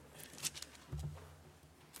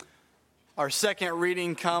Our second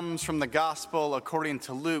reading comes from the Gospel according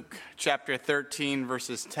to Luke, chapter 13,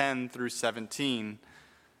 verses 10 through 17.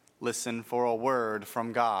 Listen for a word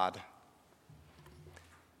from God.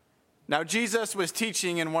 Now Jesus was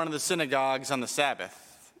teaching in one of the synagogues on the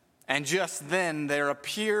Sabbath, and just then there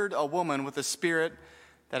appeared a woman with a spirit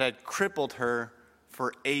that had crippled her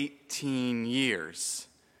for 18 years.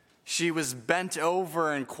 She was bent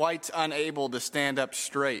over and quite unable to stand up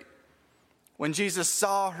straight. When Jesus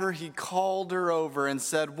saw her, he called her over and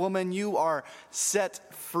said, "Woman, you are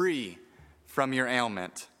set free from your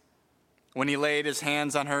ailment." When he laid his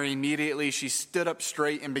hands on her, immediately she stood up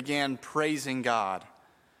straight and began praising God.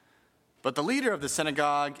 But the leader of the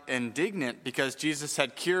synagogue, indignant because Jesus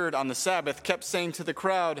had cured on the Sabbath, kept saying to the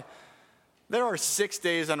crowd, "There are 6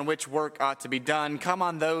 days on which work ought to be done. Come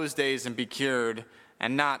on those days and be cured,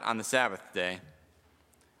 and not on the Sabbath day."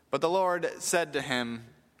 But the Lord said to him,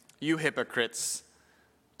 "You hypocrites,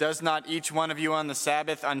 does not each one of you on the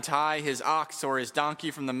Sabbath untie his ox or his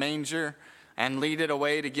donkey from the manger and lead it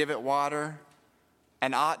away to give it water?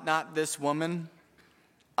 And ought not this woman,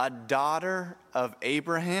 a daughter of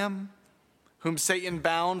Abraham, whom Satan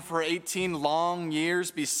bound for 18 long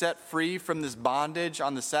years, be set free from this bondage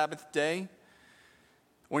on the Sabbath day?"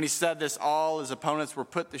 When he said this, all his opponents were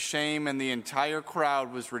put to shame, and the entire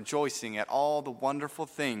crowd was rejoicing at all the wonderful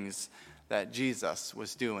things that Jesus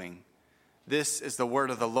was doing. This is the word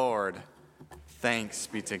of the Lord. Thanks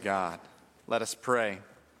be to God. Let us pray.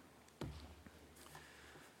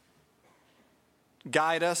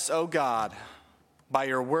 Guide us, O God, by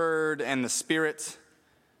your word and the Spirit,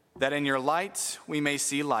 that in your light we may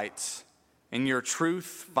see light, in your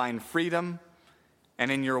truth find freedom, and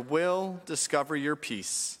in your will discover your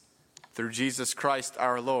peace. Through Jesus Christ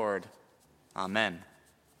our Lord. Amen.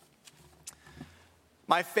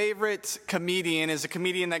 My favorite comedian is a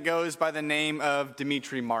comedian that goes by the name of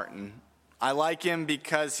Demetri Martin. I like him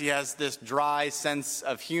because he has this dry sense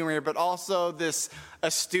of humor, but also this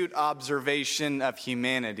astute observation of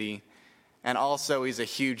humanity. And also he's a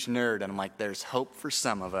huge nerd, and I'm like, there's hope for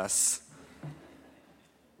some of us.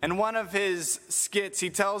 In one of his skits, he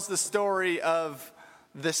tells the story of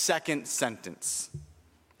the second sentence.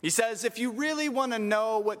 He says, if you really want to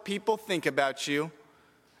know what people think about you,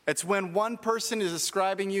 it's when one person is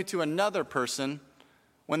describing you to another person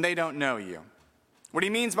when they don't know you. What he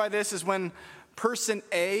means by this is when person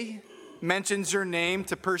A mentions your name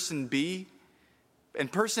to person B,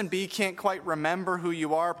 and person B can't quite remember who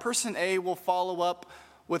you are, person A will follow up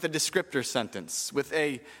with a descriptor sentence, with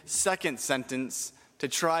a second sentence to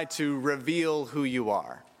try to reveal who you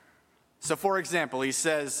are. So for example, he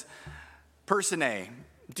says, person A,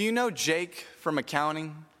 do you know Jake from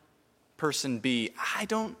accounting? Person B, I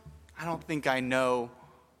don't think I know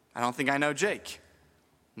Jake.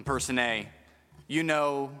 And person A, you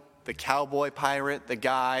know the cowboy pirate, the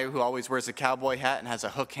guy who always wears a cowboy hat and has a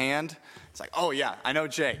hook hand? It's like, oh yeah, I know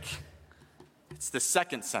Jake. It's the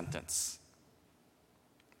second sentence.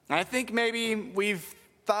 And I think maybe we've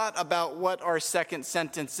thought about what our second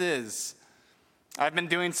sentence is. I've been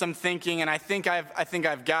doing some thinking, and I think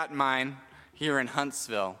I've got mine here in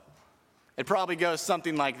Huntsville. It probably goes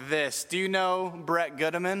something like this. Do you know Brett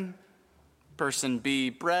Goodeman? Person B,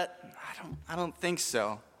 Brett, I don't think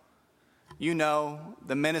so. You know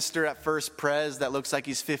the minister at First Pres that looks like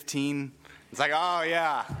he's 15? It's like, oh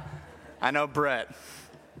yeah, I know Brett.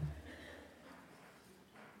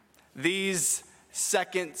 These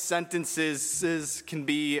second sentences can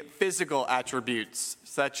be physical attributes,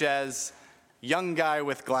 such as young guy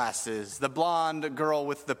with glasses, the blonde girl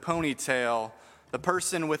with the ponytail, the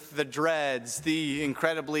person with the dreads, the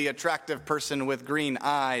incredibly attractive person with green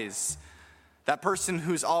eyes, that person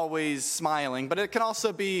who's always smiling. But it can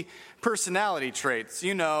also be personality traits.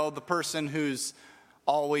 You know, the person who's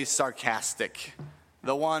always sarcastic,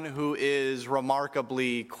 the one who is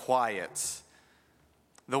remarkably quiet,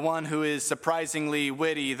 the one who is surprisingly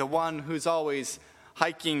witty, the one who's always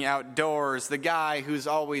hiking outdoors, the guy who's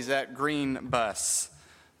always at Green Bus,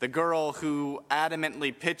 the girl who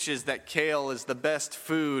adamantly pitches that kale is the best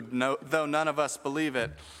food, though none of us believe it.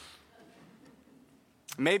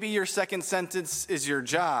 Maybe your second sentence is your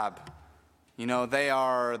job. You know, they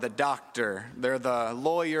are the doctor. They're the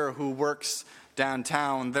lawyer who works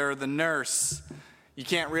downtown. They're the nurse. You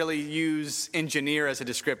can't really use engineer as a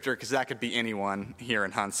descriptor because that could be anyone here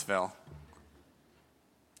in Huntsville.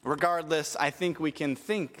 Regardless, I think we can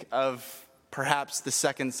think of perhaps the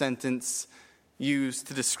second sentence used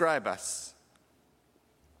to describe us.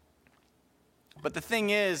 But the thing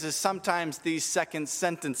is sometimes these second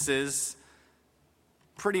sentences,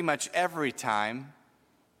 pretty much every time,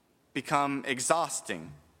 become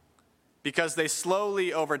exhausting. because they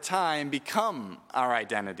slowly over time become our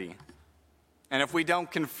identity. And if we don't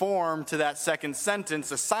conform to that second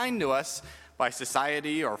sentence assigned to us by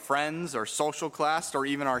society or friends or social class or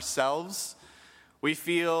even ourselves, we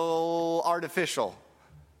feel artificial,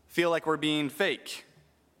 feel like we're being fake.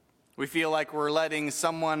 We feel like we're letting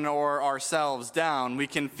someone or ourselves down. We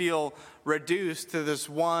can feel reduced to this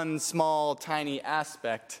one small, tiny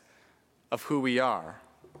aspect of who we are,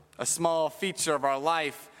 a small feature of our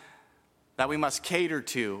life that we must cater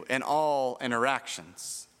to in all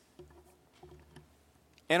interactions.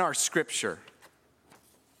 In our scripture,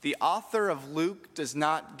 the author of Luke does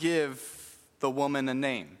not give the woman a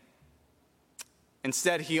name.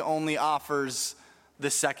 Instead, he only offers the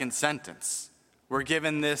second sentence. We're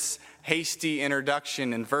given this hasty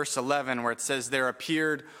introduction in verse 11 where it says, "There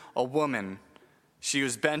appeared a woman. She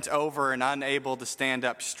was bent over and unable to stand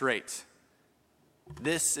up straight."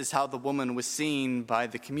 This is how the woman was seen by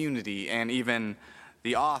the community and even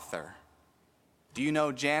the author. Do you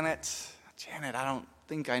know Janet? Janet, I don't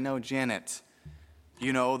think I know Janet.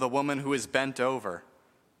 You know, the woman who is bent over,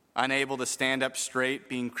 unable to stand up straight,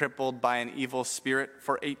 being crippled by an evil spirit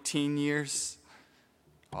for 18 years?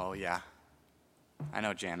 Oh, yeah, I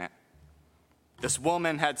know Janet. This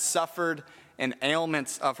woman had suffered an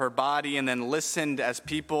ailment of her body and then listened as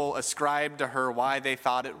people ascribed to her why they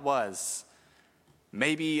thought it was.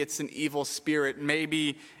 Maybe it's an evil spirit.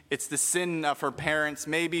 Maybe it's the sin of her parents.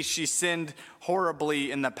 Maybe she sinned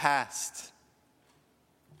horribly in the past.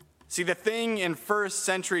 See, the thing in first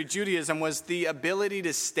century Judaism was the ability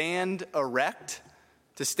to stand erect,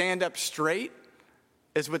 to stand up straight,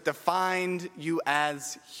 is what defined you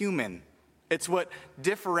as human. It's what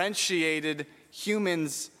differentiated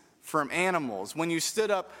humans from animals. When you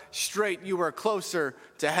stood up straight, you were closer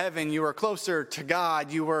to heaven, you were closer to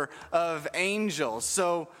God, you were of angels.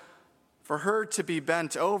 So for her to be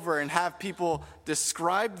bent over and have people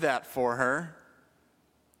describe that for her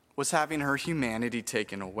was having her humanity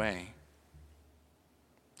taken away.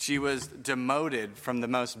 She was demoted from the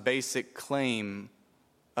most basic claim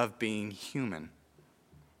of being human.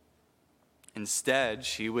 Instead,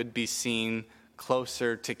 she would be seen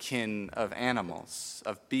closer to kin of animals,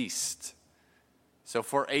 of beasts. So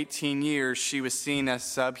for 18 years, she was seen as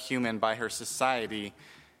subhuman by her society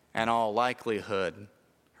and all likelihood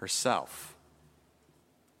herself.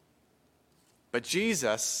 But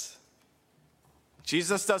Jesus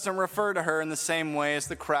doesn't refer to her in the same way as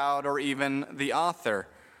the crowd or even the author.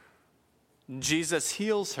 Jesus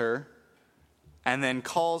heals her and then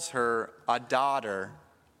calls her a daughter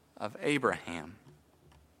of Abraham.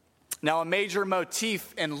 Now, a major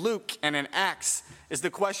motif in Luke and in Acts is the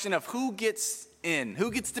question of who gets in,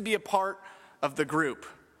 who gets to be a part of the group.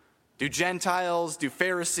 Do Gentiles, do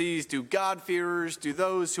Pharisees, do God-fearers, do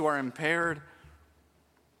those who are impaired?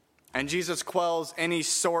 And Jesus quells any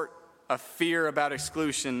sort of fear about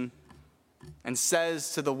exclusion and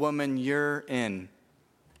says to the woman, "You're in.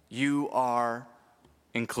 You are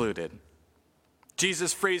included."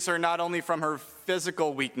 Jesus frees her not only from her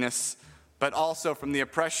physical weakness, but also from the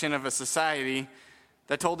oppression of a society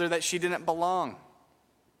that told her that she didn't belong.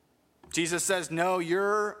 Jesus says, "No,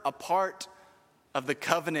 you're a part of the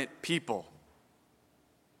covenant people.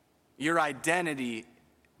 Your identity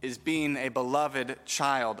is being a beloved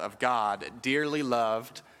child of God, dearly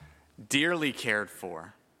loved, dearly cared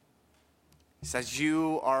for." He says,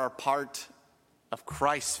 "You are a part of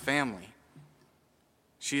Christ's family."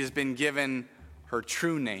 She has been given her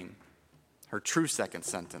true name, her true second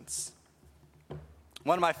sentence.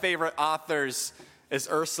 One of my favorite authors is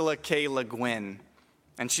Ursula K. Le Guin,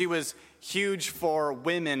 and she was huge for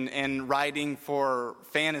women in writing for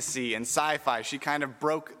fantasy and sci-fi. She kind of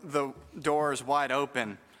broke the doors wide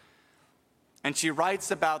open. And she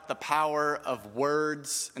writes about the power of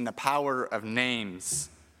words and the power of names.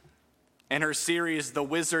 In her series, The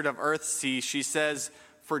Wizard of Earthsea, she says,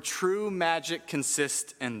 "For true magic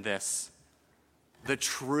consists in this, the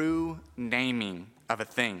true naming of a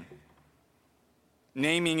thing."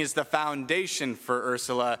 Naming is the foundation for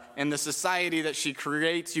Ursula. In the society that she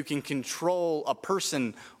creates, you can control a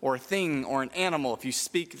person or a thing or an animal if you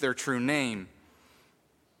speak their true name.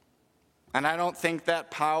 And I don't think that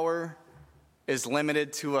power is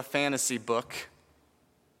limited to a fantasy book.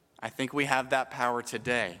 I think we have that power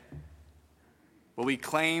today. Will we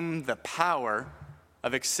claim the power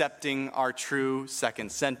of accepting our true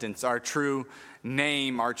second sentence, our true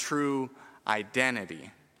name, our true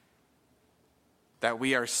identity? That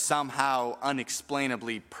we are somehow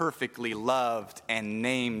unexplainably perfectly loved and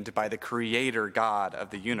named by the Creator God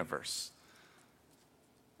of the universe.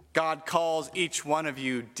 God calls each one of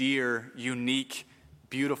you dear, unique,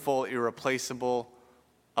 beautiful, irreplaceable,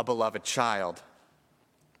 a beloved child.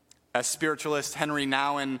 As spiritualist Henry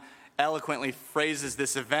Nouwen eloquently phrases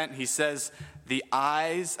this event, he says, "The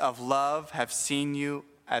eyes of love have seen you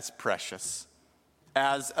as precious,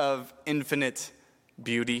 as of infinite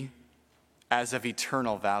beauty, as of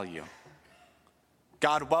eternal value."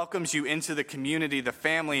 God welcomes you into the community, the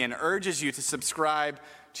family, and urges you to subscribe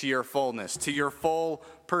to your fullness, to your full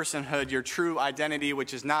personhood, your true identity,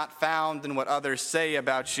 which is not found in what others say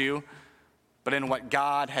about you, but in what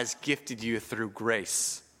God has gifted you through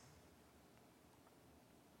grace.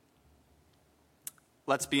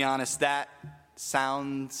 Let's be honest, that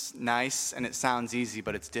sounds nice and it sounds easy,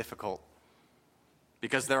 but it's difficult.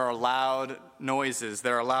 Because there are loud noises,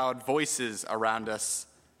 there are loud voices around us.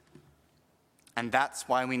 And that's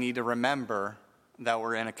why we need to remember that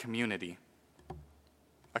we're in a community.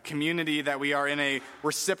 A community that we are in a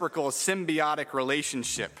reciprocal, symbiotic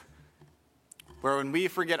relationship. Where when we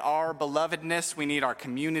forget our belovedness, we need our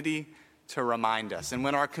community to remind us. And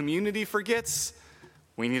when our community forgets,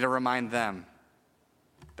 we need to remind them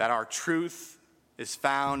that our truth is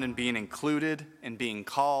found in being included, in being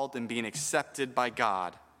called, and being accepted by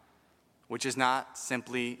God, which is not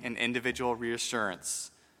simply an individual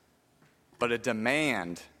reassurance, but a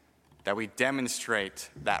demand that we demonstrate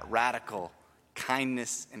that radical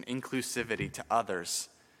kindness and inclusivity to others,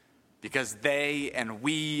 because they and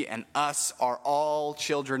we and us are all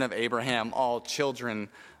children of Abraham, all children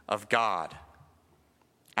of God.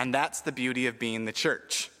 And that's the beauty of being the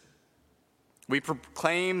church. We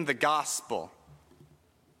proclaim the gospel,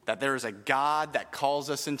 that there is a God that calls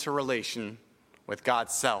us into relation with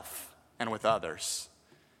God's self and with others.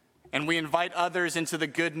 And we invite others into the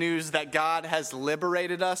good news that God has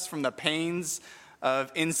liberated us from the pains of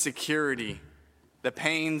insecurity, the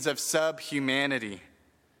pains of subhumanity,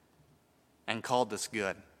 and called us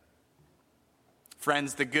good.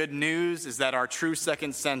 Friends, the good news is that our true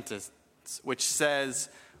second sentence, which says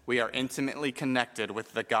we are intimately connected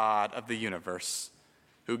with the God of the universe,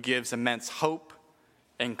 who gives immense hope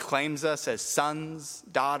and claims us as sons,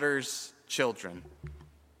 daughters, children.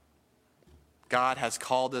 God has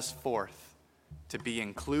called us forth to be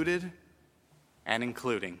included and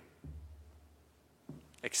including,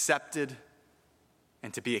 accepted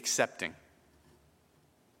and to be accepting,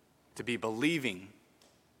 to be believing,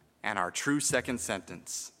 and our true second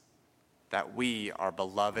sentence, that we are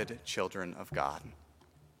beloved children of God.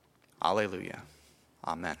 Alleluia.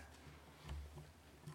 Amen.